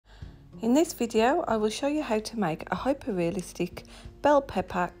In this video I will show you how to make a hyper-realistic bell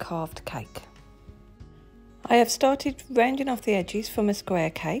pepper carved cake. I have started rounding off the edges from a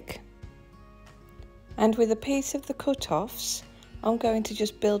square cake, and with a piece of the cut-offs I'm going to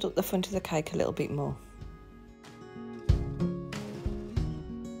just build up the front of the cake a little bit more.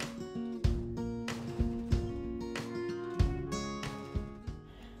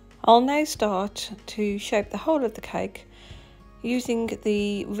 I'll now start to shape the whole of the cake using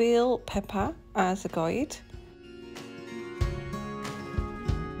the real pepper as a guide.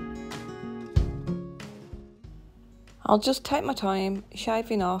 I'll just take my time,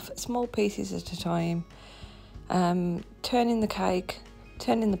 shaving off small pieces at a time, turning the cake,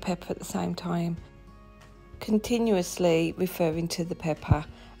 turning the pepper at the same time, continuously referring to the pepper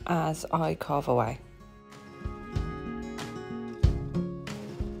as I carve away.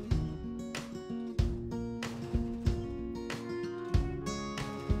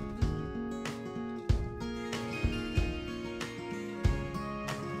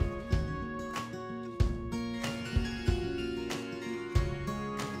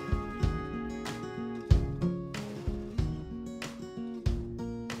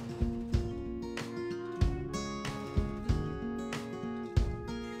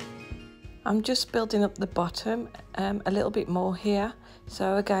 I'm just building up the bottom a little bit more here,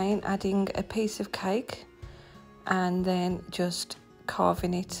 so again adding a piece of cake and then just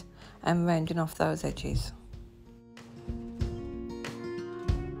carving it and rounding off those edges.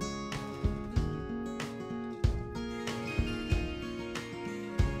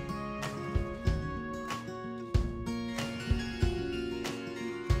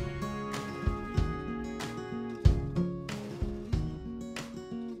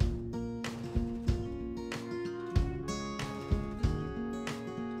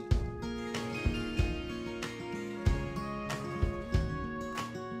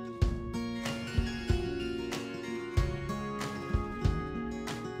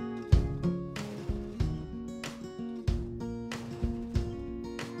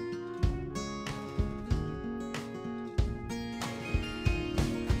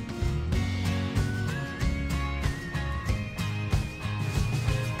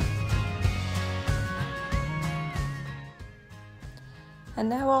 And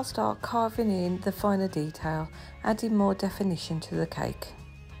now I'll start carving in the finer detail, adding more definition to the cake.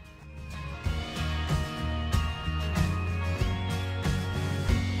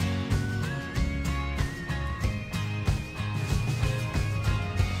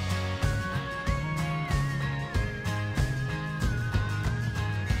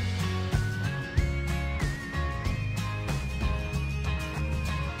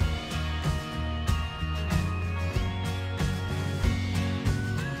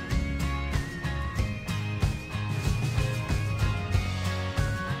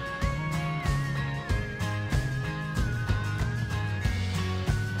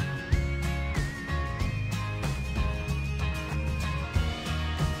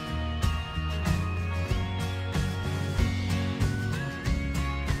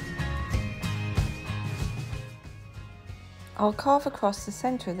 I'll carve across the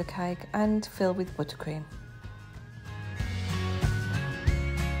centre of the cake and fill with buttercream.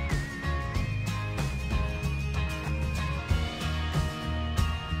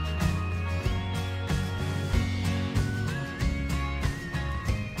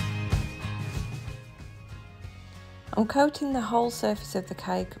 I'm coating the whole surface of the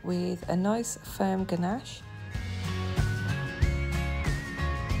cake with a nice firm ganache.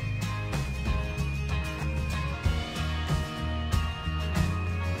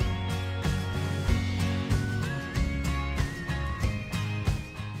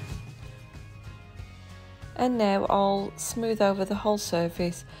 And now I'll smooth over the whole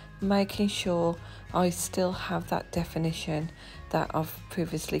surface, making sure I still have that definition that I've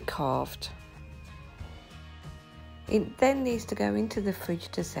previously carved. It then needs to go into the fridge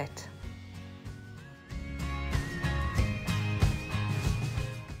to set.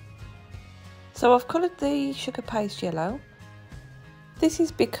 So I've coloured the sugar paste yellow. This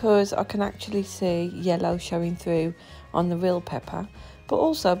is because I can actually see yellow showing through on the real pepper, but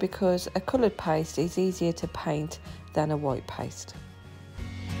also because a coloured paste is easier to paint than a white paste.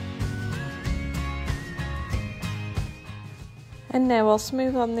 And now I'll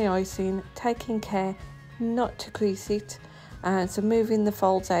smooth on the icing, taking care not to crease it, and so moving the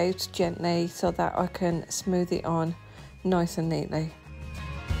folds out gently so that I can smooth it on nice and neatly.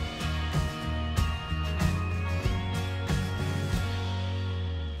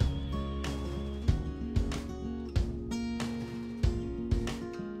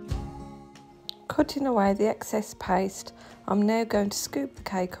 Cutting away the excess paste I'm now going to scoop the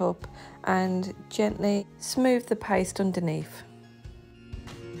cake up and gently smooth the paste underneath.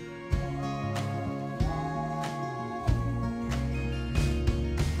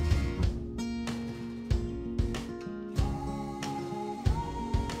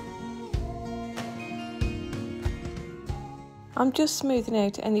 I'm just smoothing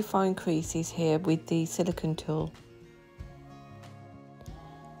out any fine creases here with the silicone tool.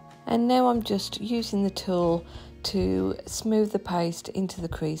 And now I'm just using the tool to smooth the paste into the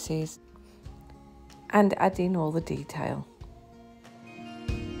creases and add in all the detail.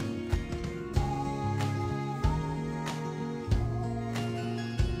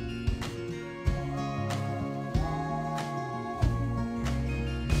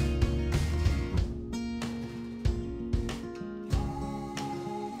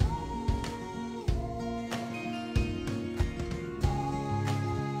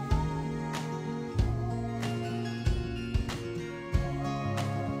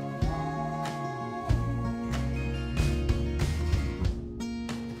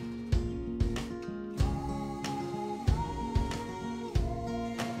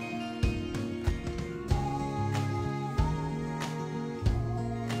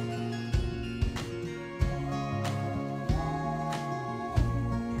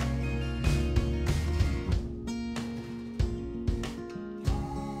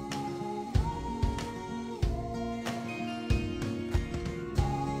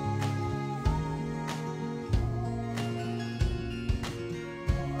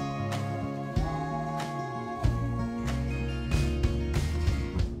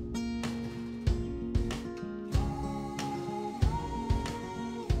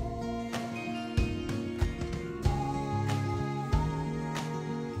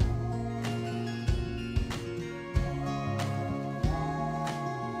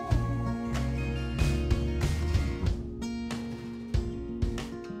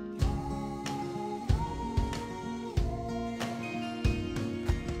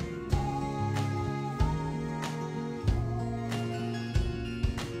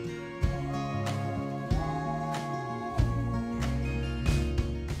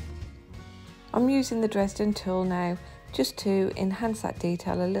 I'm using the Dresden tool now just to enhance that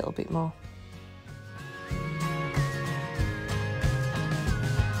detail a little bit more.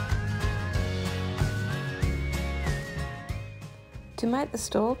 To make the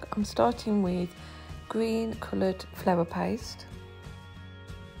stalk, I'm starting with green coloured flour paste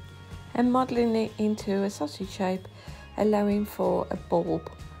and modelling it into a sausage shape, allowing for a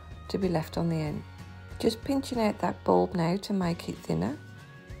bulb to be left on the end. Just pinching out that bulb now to make it thinner.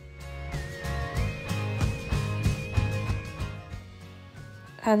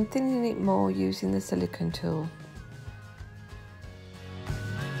 And thinning it more using the silicone tool.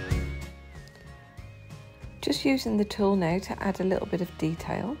 Just using the tool now to add a little bit of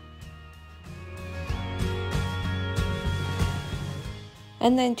detail.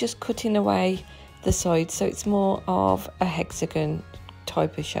 And then just cutting away the sides so it's more of a hexagon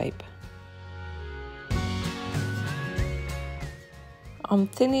type of shape. I'm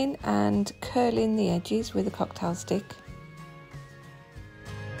thinning and curling the edges with a cocktail stick.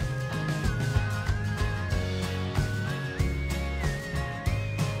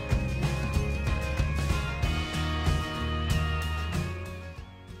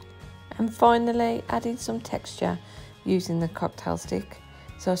 And finally adding some texture using the cocktail stick.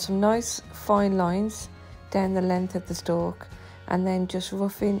 So some nice fine lines down the length of the stalk and then just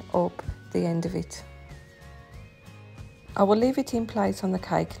roughing up the end of it. I will leave it in place on the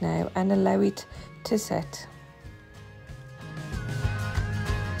cake now and allow it to set.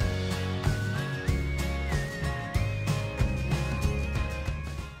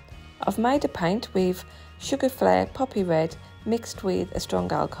 I've made a paint with Sugar Flare Poppy Red mixed with a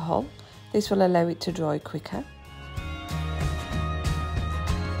strong alcohol. This will allow it to dry quicker.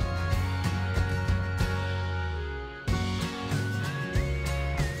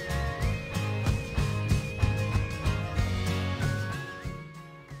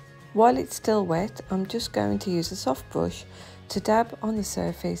 While it's still wet, I'm just going to use a soft brush to dab on the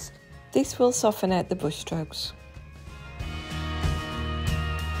surface. This will soften out the brush strokes.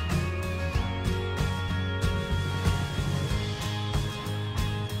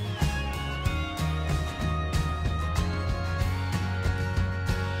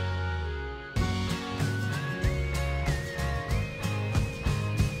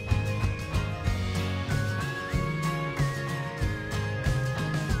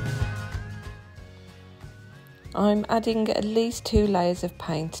 I'm adding at least 2 layers of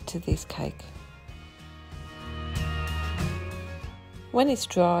paint to this cake. When it's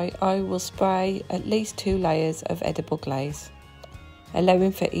dry, I will spray at least 2 layers of edible glaze,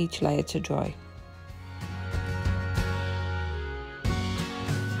 allowing for each layer to dry.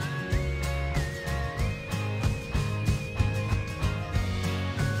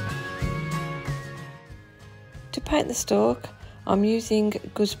 To paint the stalk, I'm using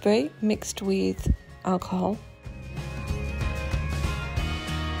gooseberry mixed with alcohol.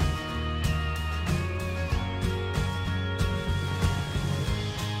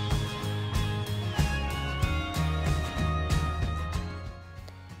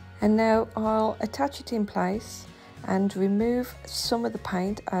 And now I'll attach it in place and remove some of the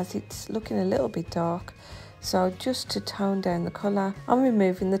paint as it's looking a little bit dark. So just to tone down the colour, I'm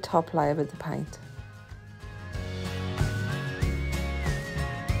removing the top layer of the paint.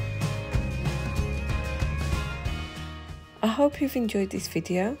 I hope you've enjoyed this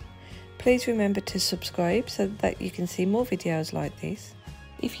video. Please remember to subscribe so that you can see more videos like this.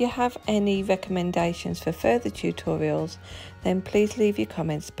 If you have any recommendations for further tutorials, then please leave your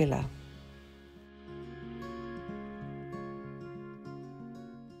comments below.